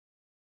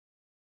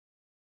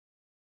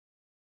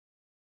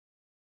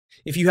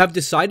If you have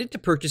decided to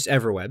purchase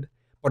EverWeb,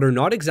 but are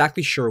not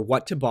exactly sure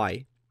what to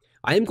buy,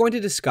 I am going to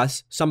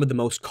discuss some of the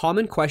most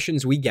common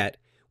questions we get,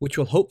 which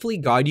will hopefully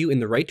guide you in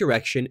the right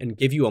direction and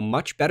give you a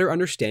much better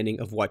understanding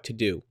of what to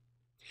do.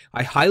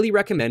 I highly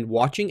recommend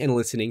watching and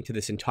listening to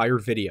this entire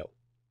video.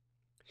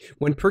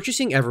 When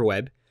purchasing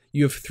EverWeb,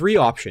 you have three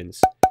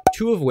options,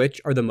 two of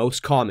which are the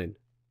most common.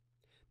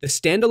 The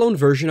standalone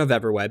version of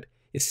EverWeb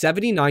is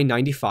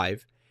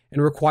 $79.95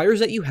 and requires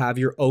that you have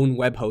your own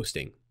web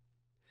hosting.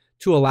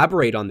 To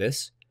elaborate on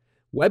this,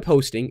 web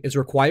hosting is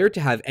required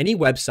to have any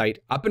website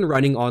up and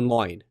running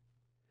online.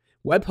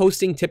 Web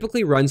hosting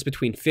typically runs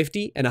between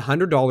 $50 and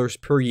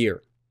 $100 per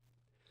year.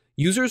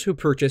 Users who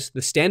purchase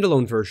the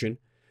standalone version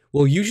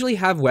will usually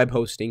have web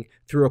hosting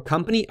through a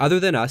company other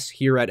than us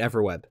here at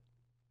EverWeb.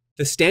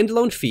 The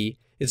standalone fee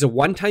is a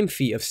one-time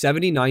fee of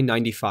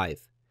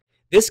 $79.95.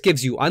 This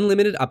gives you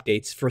unlimited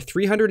updates for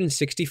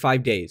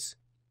 365 days.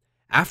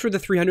 After the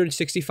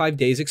 365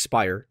 days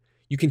expire,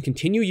 you can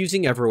continue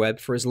using EverWeb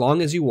for as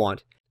long as you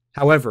want.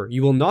 However,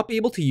 you will not be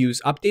able to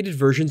use updated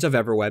versions of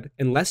EverWeb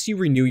unless you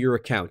renew your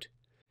account.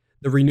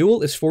 The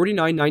renewal is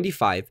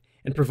 $49.95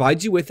 and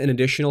provides you with an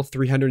additional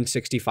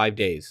 365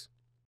 days.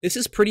 This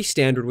is pretty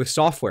standard with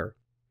software.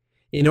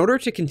 In order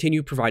to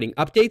continue providing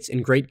updates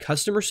and great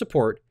customer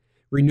support,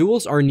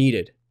 renewals are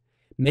needed.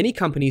 Many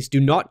companies do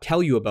not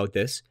tell you about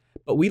this,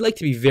 but we like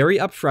to be very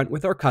upfront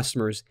with our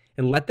customers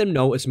and let them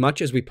know as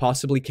much as we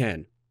possibly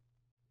can.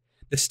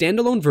 The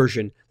standalone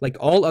version, like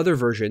all other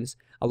versions,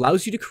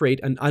 allows you to create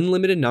an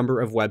unlimited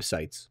number of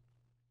websites.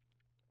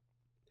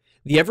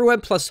 The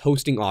EverWeb Plus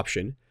hosting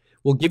option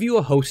will give you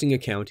a hosting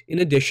account in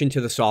addition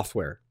to the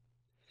software.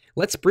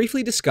 Let's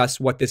briefly discuss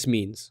what this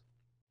means.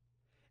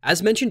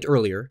 As mentioned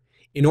earlier,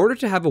 in order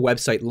to have a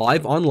website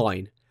live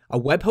online, a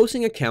web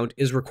hosting account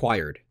is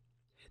required.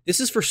 This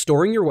is for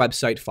storing your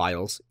website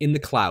files in the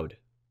cloud.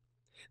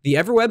 The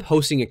EverWeb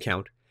hosting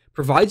account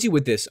provides you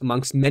with this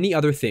amongst many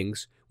other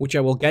things, which I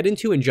will get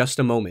into in just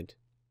a moment.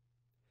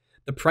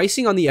 The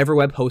pricing on the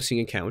EverWeb hosting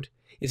account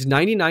is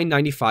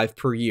 $99.95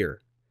 per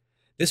year.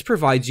 This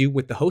provides you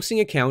with the hosting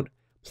account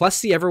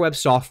plus the EverWeb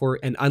software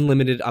and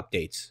unlimited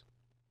updates.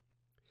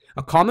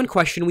 A common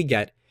question we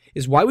get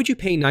is why would you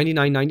pay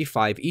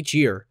 $99.95 each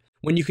year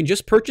when you can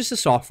just purchase the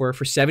software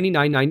for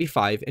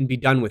 $79.95 and be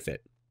done with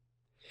it?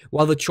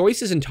 While the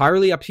choice is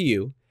entirely up to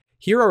you,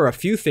 here are a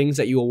few things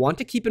that you will want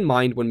to keep in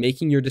mind when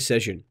making your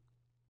decision.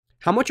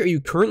 How much are you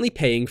currently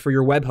paying for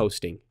your web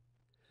hosting?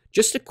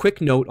 Just a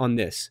quick note on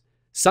this.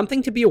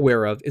 Something to be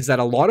aware of is that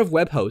a lot of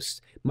web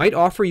hosts might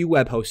offer you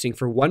web hosting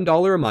for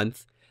 $1 a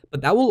month,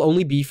 but that will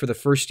only be for the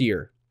first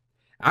year.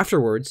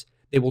 Afterwards,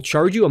 they will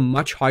charge you a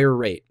much higher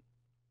rate.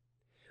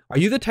 Are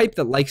you the type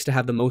that likes to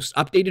have the most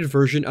updated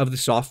version of the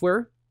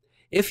software?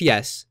 If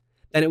yes,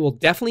 then it will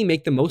definitely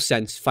make the most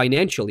sense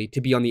financially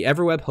to be on the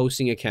EverWeb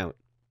hosting account.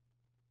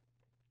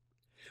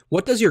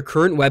 What does your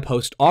current web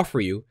host offer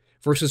you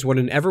versus what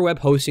an EverWeb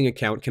hosting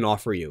account can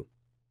offer you?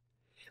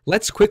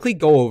 Let's quickly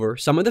go over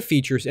some of the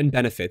features and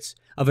benefits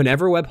of an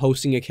EverWeb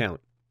hosting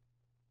account.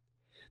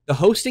 The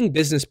hosting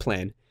business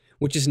plan,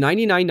 which is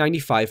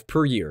 $99.95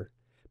 per year,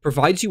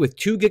 provides you with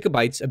 2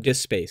 GB of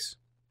disk space.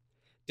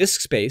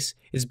 Disk space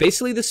is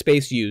basically the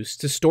space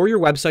used to store your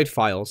website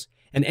files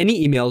and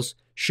any emails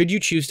should you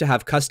choose to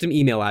have custom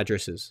email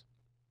addresses.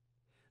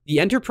 The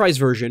enterprise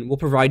version will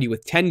provide you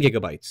with 10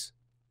 GB.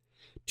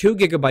 2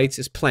 GB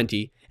is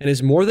plenty and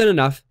is more than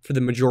enough for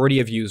the majority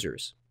of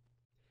users.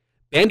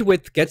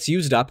 Bandwidth gets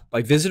used up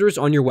by visitors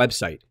on your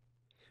website.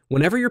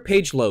 Whenever your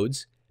page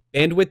loads,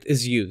 bandwidth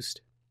is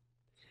used.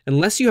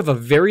 Unless you have a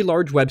very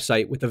large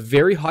website with a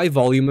very high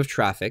volume of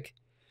traffic,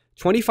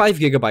 25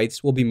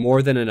 GB will be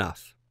more than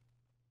enough.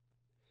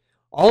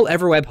 All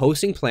EverWeb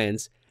hosting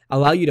plans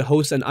allow you to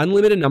host an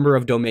unlimited number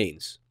of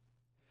domains.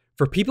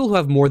 For people who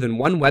have more than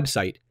one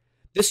website,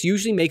 this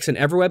usually makes an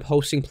EverWeb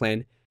hosting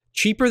plan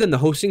cheaper than the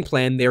hosting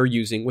plan they are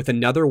using with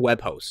another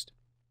web host.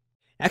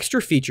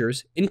 Extra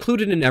features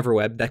included in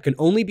EverWeb that can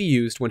only be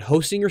used when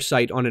hosting your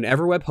site on an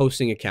EverWeb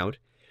hosting account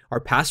are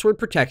password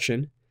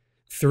protection,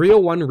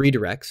 301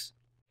 redirects,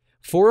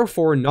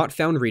 404 not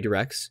found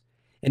redirects,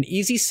 and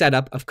easy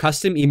setup of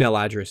custom email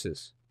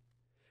addresses.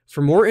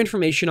 For more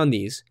information on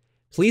these,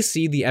 please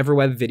see the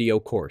EverWeb video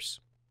course.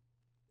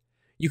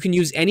 You can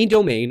use any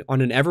domain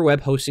on an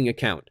EverWeb hosting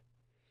account.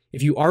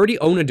 If you already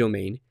own a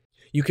domain,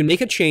 you can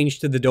make a change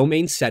to the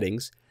domain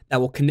settings that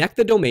will connect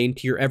the domain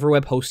to your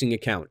EverWeb hosting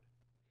account.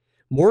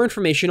 More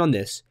information on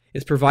this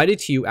is provided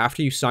to you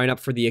after you sign up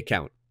for the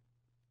account.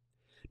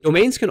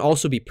 Domains can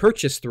also be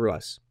purchased through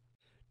us.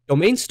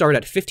 Domains start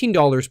at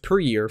 $15 per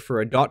year for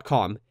a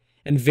 .com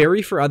and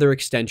vary for other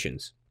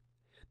extensions.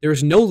 There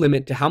is no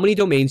limit to how many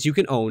domains you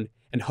can own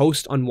and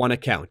host on one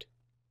account.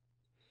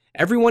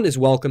 Everyone is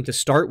welcome to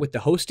start with the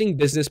hosting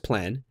business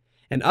plan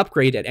and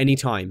upgrade at any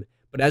time,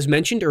 but as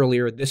mentioned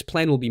earlier, this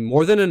plan will be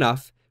more than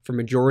enough for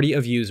majority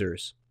of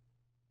users.